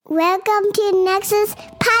Welcome to Nexus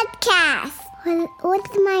Podcast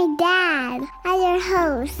with my dad as your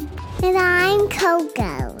host. And I'm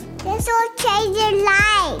Coco. This will change your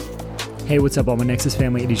life. Hey, what's up, all my Nexus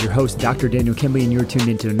family? It is your host, Dr. Daniel Kimbley, and you're tuned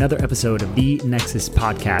into another episode of the Nexus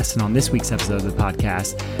Podcast. And on this week's episode of the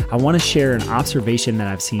podcast, I want to share an observation that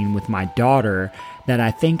I've seen with my daughter that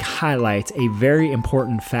I think highlights a very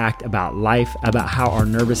important fact about life, about how our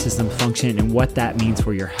nervous system functions and what that means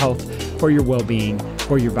for your health, for your well-being,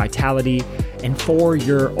 for your vitality, and for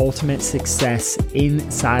your ultimate success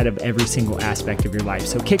inside of every single aspect of your life.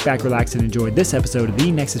 So kick back, relax, and enjoy this episode of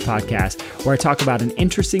the Nexus Podcast, where I talk about an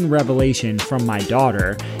interesting revelation from my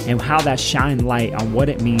daughter and how that shine light on what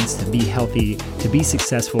it means to be healthy, to be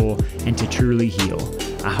successful, and to truly heal.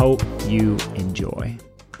 I hope you enjoy.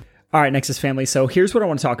 All right, Nexus family. So here's what I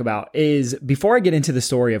want to talk about is before I get into the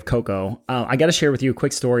story of Coco, I got to share with you a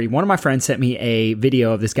quick story. One of my friends sent me a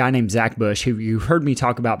video of this guy named Zach Bush, who you heard me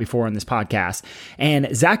talk about before on this podcast.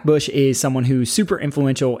 And Zach Bush is someone who's super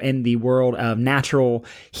influential in the world of natural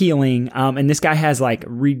healing. And this guy has like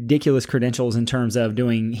ridiculous credentials in terms of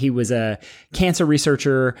he was a cancer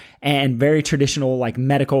researcher and very traditional like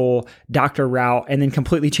medical doctor route, and then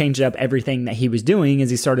completely changed up everything that he was doing as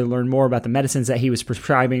he started to learn more about the medicines that he was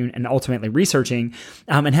prescribing and ultimately researching,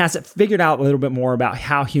 and has figured out a little bit more about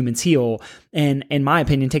how humans heal. And in my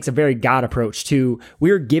opinion, takes a very God approach to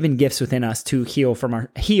we're given gifts within us to heal from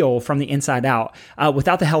the inside out,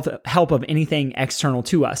 without the help of anything external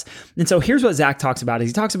to us. And so here's what Zach talks about: is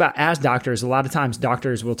he talks about as doctors, a lot of times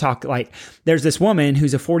doctors will talk like there's this woman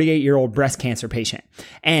who's a 48-year-old breast cancer patient.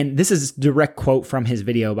 And this is a direct quote from his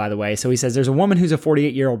video, by the way. So he says there's a woman who's a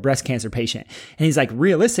 48-year-old breast cancer patient. And he's like,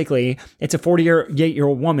 realistically, it's a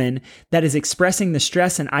 48-year-old woman that is expressing the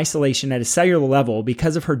stress and isolation at a cellular level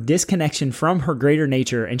because of her disconnection from her greater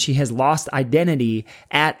nature, and she has lost identity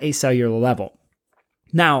at a cellular level.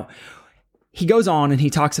 Now, he goes on and he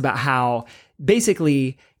talks about how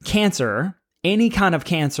basically cancer, any kind of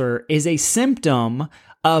cancer, is a symptom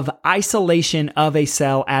of isolation of a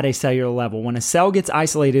cell at a cellular level. When a cell gets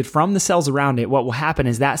isolated from the cells around it, what will happen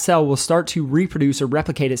is that cell will start to reproduce or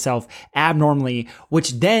replicate itself abnormally,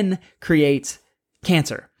 which then creates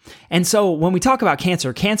cancer. And so when we talk about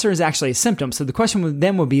cancer is actually a symptom. So the question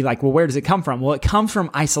would be like, well, where does it come from? Well, it comes from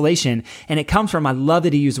isolation, and it comes from, I love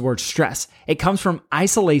that he used the word stress. It comes from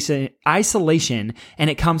isolation, and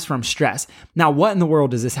it comes from stress. Now, what in the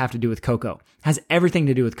world does this have to do with Coco? It has everything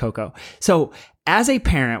to do with Coco. So as a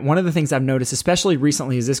parent, one of the things I've noticed, especially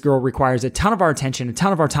recently, is this girl requires a ton of our attention, a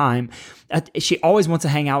ton of our time. She always wants to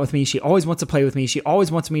hang out with me. She always wants to play with me. She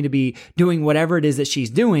always wants me to be doing whatever it is that she's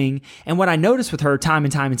doing. And what I notice with her time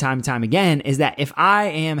and time again is that if I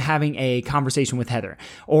am having a conversation with Heather,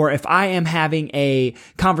 or if I am having a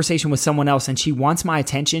conversation with someone else and she wants my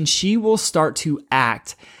attention, she will start to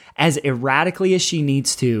act as erratically as she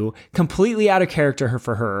needs to, completely out of character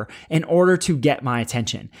for her, in order to get my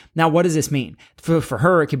attention. Now, what does this mean? For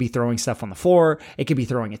her, it could be throwing stuff on the floor. It could be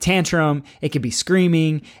throwing a tantrum. It could be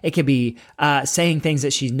screaming. It could be saying things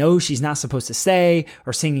that she knows she's not supposed to say,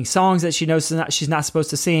 or singing songs that she knows she's not supposed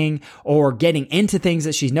to sing, or getting into things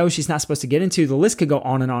that she knows she's not supposed to get into. The list could go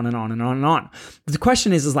on and on and on and on and on. But the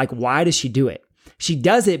question is like, why does she do it? She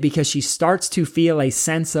does it because she starts to feel a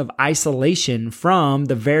sense of isolation from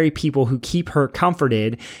the very people who keep her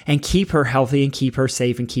comforted and keep her healthy and keep her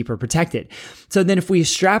safe and keep her protected. So then if we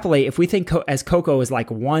extrapolate, if we think as Coco is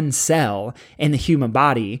like one cell in the human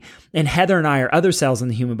body, and Heather and I are other cells in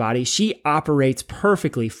the human body, she operates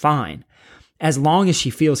perfectly fine as long as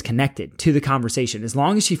she feels connected to the conversation, as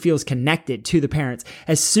long as she feels connected to the parents.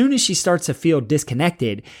 As soon as she starts to feel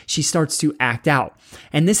disconnected, she starts to act out.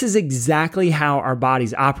 And this is exactly how our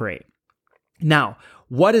bodies operate. Now,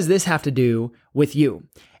 what does this have to do with you?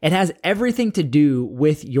 It has everything to do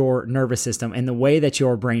with your nervous system and the way that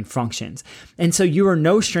your brain functions. And so you are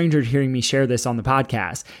no stranger to hearing me share this on the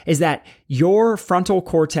podcast, is that your frontal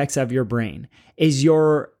cortex of your brain is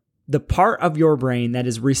the part of your brain that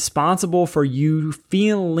is responsible for you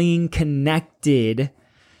feeling connected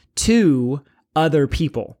to other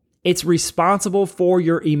people. It's responsible for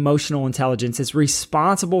your emotional intelligence. It's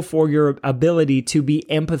responsible for your ability to be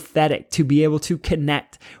empathetic, to be able to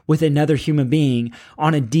connect with another human being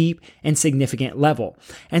on a deep and significant level.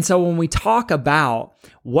 And so when we talk about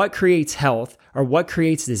what creates health, or what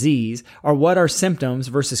creates disease, or what are symptoms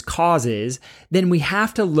versus causes, then we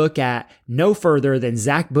have to look at no further than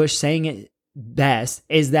Zach Bush saying it best,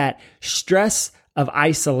 is that stress of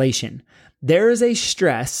isolation. There is a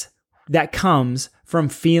stress that comes from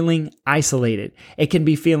feeling isolated. It can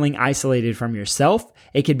be feeling isolated from yourself.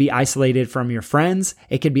 It could be isolated from your friends.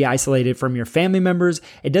 It could be isolated from your family members.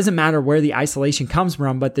 It doesn't matter where the isolation comes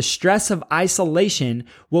from, but the stress of isolation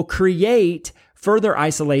will create further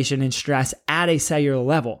isolation and stress at a cellular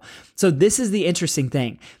level. So this is the interesting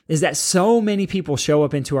thing, is that so many people show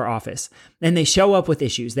up into our office and they show up with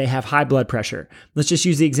issues. They have high blood pressure. Let's just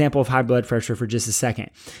use the example of high blood pressure for just a second.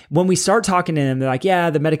 When we start talking to them, they're like, yeah,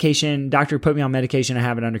 the medication, doctor put me on medication. I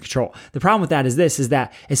have it under control. The problem with that is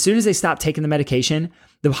that as soon as they stop taking the medication,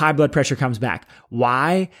 the high blood pressure comes back.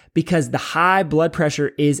 Why? Because the high blood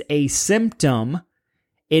pressure is a symptom.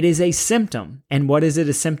 It is a symptom. And what is it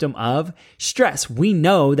a symptom of? Stress. We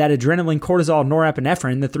know that adrenaline, cortisol,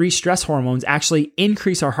 norepinephrine, the 3 stress hormones, actually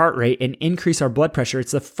increase our heart rate and increase our blood pressure.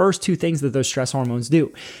 It's the first 2 things that those stress hormones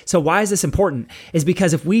do. So why is this important? Is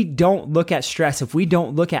because if we don't look at stress, if we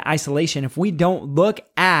don't look at isolation, if we don't look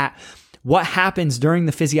at what happens during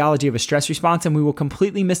the physiology of a stress response, and we will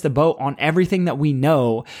completely miss the boat on everything that we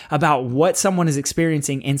know about what someone is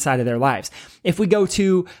experiencing inside of their lives. If we go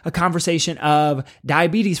to a conversation of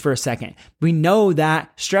diabetes for a second, we know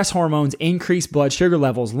that stress hormones increase blood sugar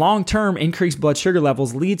levels. Long-term increased blood sugar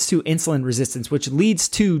levels leads to insulin resistance, which leads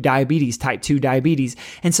to diabetes, type 2 diabetes.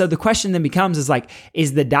 And so the question then becomes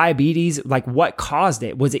is the diabetes, what caused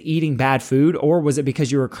it? Was it eating bad food, or was it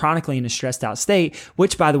because you were chronically in a stressed out state,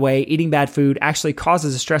 which, by the way, eating bad food actually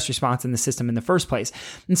causes a stress response in the system in the first place.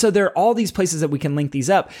 And so there are all these places that we can link these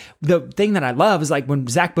up. The thing that I love is when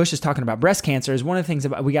Zach Bush is talking about breast cancer, is one of the things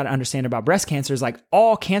that we got to understand about breast cancer is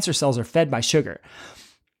all cancer cells are fed by sugar.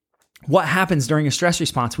 What happens during a stress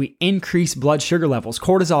response? We increase blood sugar levels.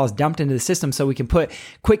 Cortisol is dumped into the system so we can put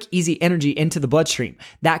quick, easy energy into the bloodstream.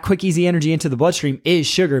 That quick, easy energy into the bloodstream is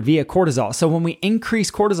sugar via cortisol. So when we increase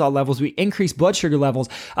cortisol levels, we increase blood sugar levels.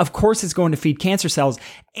 Of course, it's going to feed cancer cells,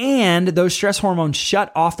 and those stress hormones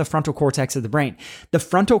shut off the frontal cortex of the brain. The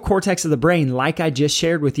frontal cortex of the brain, like I just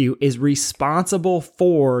shared with you, is responsible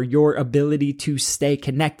for your ability to stay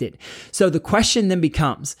connected. So the question then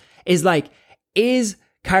becomes, is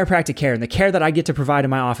chiropractic care and the care that I get to provide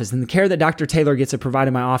in my office and the care that Dr. Taylor gets to provide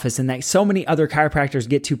in my office and that so many other chiropractors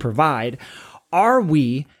get to provide, are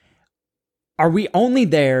we only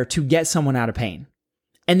there to get someone out of pain?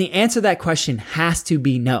 And the answer to that question has to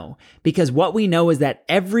be no, because what we know is that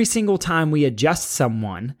every single time we adjust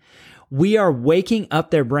someone, we are waking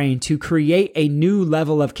up their brain to create a new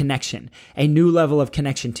level of connection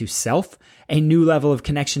to self, a new level of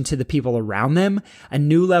connection to the people around them, a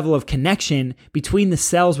new level of connection between the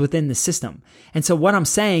cells within the system. And so what I'm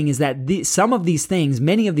saying is that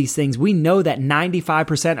many of these things, we know that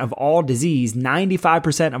 95% of all disease, I'm going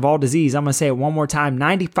to say it one more time,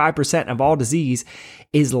 95% of all disease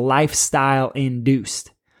is lifestyle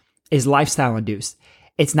induced.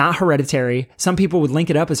 It's not hereditary. Some people would link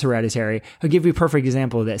it up as hereditary. I'll give you a perfect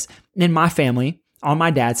example of this. In my family, on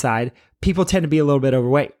my dad's side, people tend to be a little bit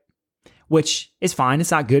overweight, which is fine.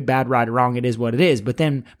 It's not good, bad, right, or wrong. It is what it is. But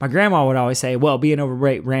then my grandma would always say, well, being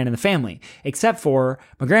overweight ran in the family, except for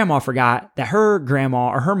my grandma forgot that her grandma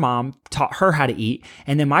or her mom taught her how to eat.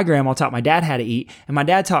 And then my grandma taught my dad how to eat. And my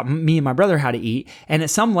dad taught me and my brother how to eat. And at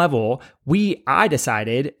some level, I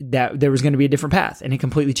decided that there was going to be a different path, and it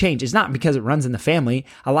completely changed. It's not because it runs in the family.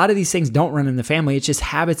 A lot of these things don't run in the family. It's just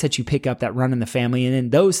habits that you pick up that run in the family. And then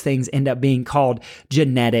those things end up being called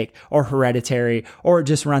genetic or hereditary, or it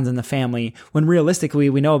just runs in the family. When realistically,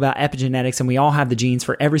 we know about epigenetics, and we all have the genes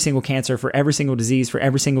for every single cancer, for every single disease,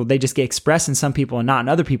 they just get expressed in some people and not in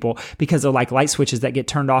other people, because they're like light switches that get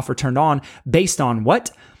turned off or turned on based on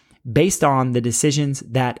what? Based on the decisions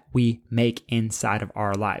that we make inside of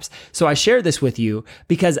our lives. So I share this with you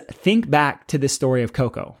because think back to the story of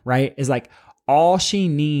Coco, right? It's all she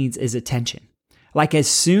needs is attention. As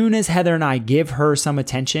soon as Heather and I give her some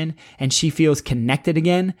attention and she feels connected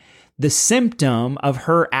again, the symptom of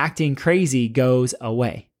her acting crazy goes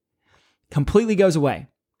away. Completely goes away.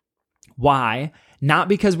 Why? Not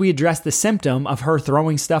because we address the symptom of her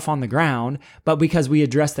throwing stuff on the ground, but because we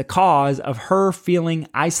address the cause of her feeling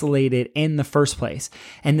isolated in the first place.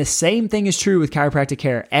 And the same thing is true with chiropractic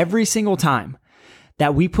care. Every single time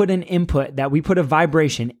that we put an input, that we put a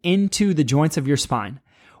vibration into the joints of your spine,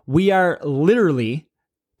 we are literally,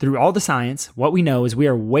 through all the science, what we know is we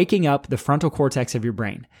are waking up the frontal cortex of your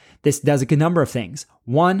brain. This does a number of things.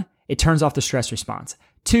 1, it turns off the stress response.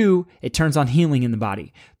 2, it turns on healing in the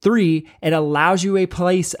body. 3, it allows you a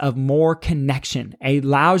place of more connection. It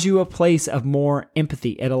allows you a place of more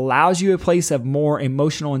empathy. It allows you a place of more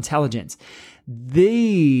emotional intelligence.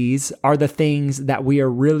 These are the things that we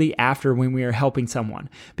are really after when we are helping someone,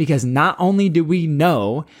 because not only do we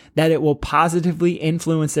know that it will positively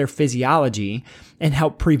influence their physiology and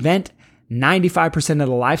help prevent 95% of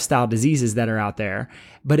the lifestyle diseases that are out there,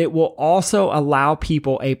 but it will also allow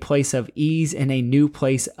people a place of ease and a new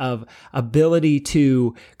place of ability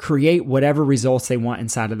to create whatever results they want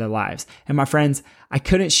inside of their lives. And my friends, I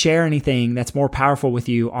couldn't share anything that's more powerful with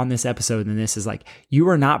you on this episode than this. Is like, you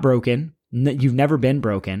are not broken. You've never been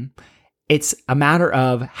broken. It's a matter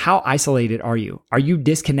of how isolated are you? Are you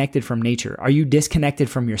disconnected from nature? Are you disconnected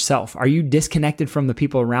from yourself? Are you disconnected from the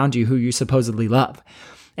people around you who you supposedly love?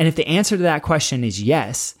 And if the answer to that question is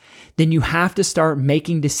yes, then you have to start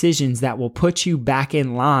making decisions that will put you back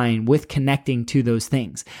in line with connecting to those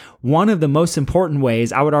things. One of the most important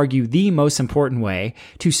ways, I would argue the most important way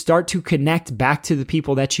to start to connect back to the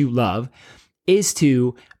people that you love is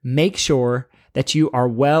to make sure that you are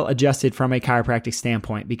well adjusted from a chiropractic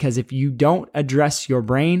standpoint. Because if you don't address your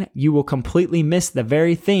brain, you will completely miss the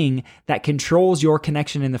very thing that controls your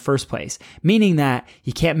connection in the first place. Meaning that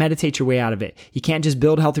you can't meditate your way out of it. You can't just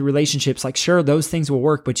build healthy relationships. Like, sure, those things will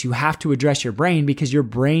work, but you have to address your brain, because your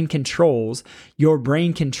brain controls your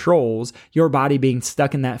body being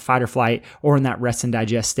stuck in that fight or flight or in that rest and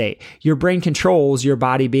digest state. Your brain controls your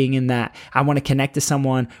body being in that I want to connect to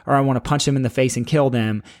someone or I want to punch them in the face and kill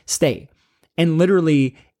them state. And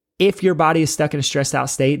literally, if your body is stuck in a stressed out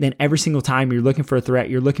state, then every single time you're looking for a threat,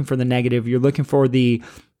 you're looking for the negative, you're looking for the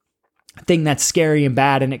thing that's scary and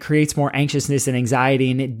bad, and it creates more anxiousness and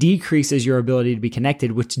anxiety, and it decreases your ability to be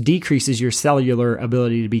connected, which decreases your cellular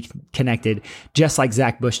ability to be connected, just like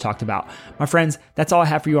Zach Bush talked about. My friends, that's all I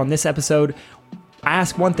have for you on this episode. I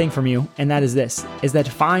ask one thing from you, and that is this, is that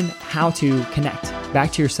to find how to connect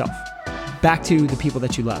back to yourself, back to the people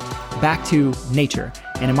that you love, back to nature.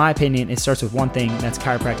 And in my opinion, it starts with one thing, that's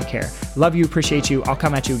chiropractic care. Love you, appreciate you. I'll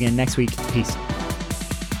come at you again next week. Peace.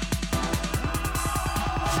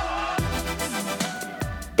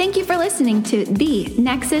 Thank you for listening to the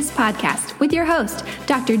Nexus Podcast with your host,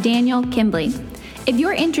 Dr. Daniel Kimbley. If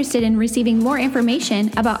you're interested in receiving more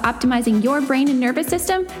information about optimizing your brain and nervous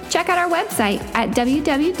system, check out our website at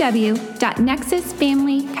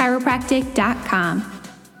www.nexusfamilychiropractic.com.